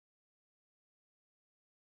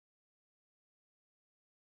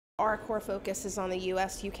Our core focus is on the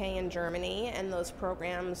US, UK, and Germany, and those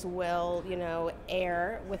programs will,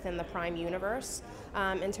 air within the Prime universe.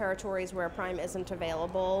 In territories where Prime isn't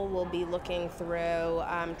available, we'll be looking through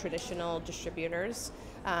traditional distributors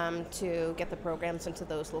to get the programs into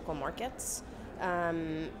those local markets.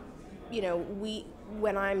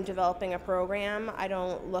 When I'm developing a program, I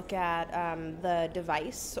don't look at the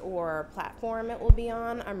device or platform it will be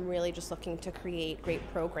on. I'm really just looking to create great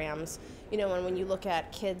programs. And when you look at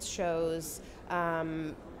kids shows,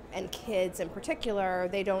 and kids in particular,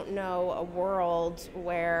 they don't know a world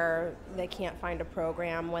where they can't find a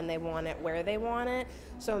program when they want it, where they want it.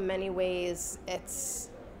 So in many ways, it's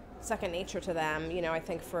second nature to them. I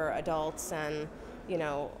think for adults and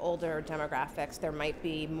older demographics, there might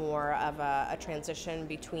be more of a transition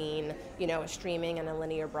between, a streaming and a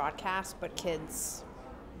linear broadcast, but kids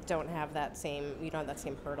don't have that same, that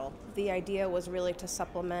same hurdle. The idea was really to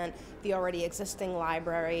supplement the already existing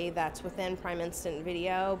library that's within Prime Instant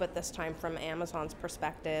Video, but this time from Amazon's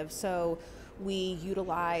perspective. So we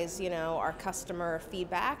utilize, our customer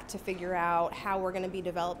feedback to figure out how we're going to be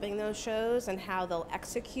developing those shows and how they'll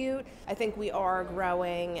execute. I think we are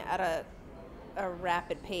growing at a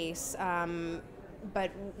rapid pace,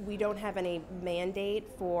 but we don't have any mandate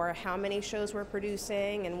for how many shows we're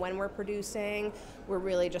producing and when we're producing. We're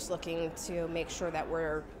really just looking to make sure that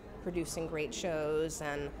we're producing great shows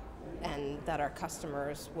and that our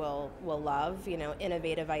customers will love,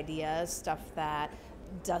 innovative ideas, stuff that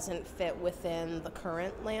doesn't fit within the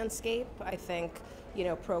current landscape. I think,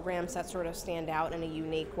 programs that sort of stand out in a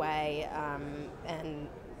unique way and,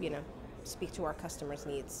 speak to our customers'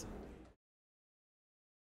 needs.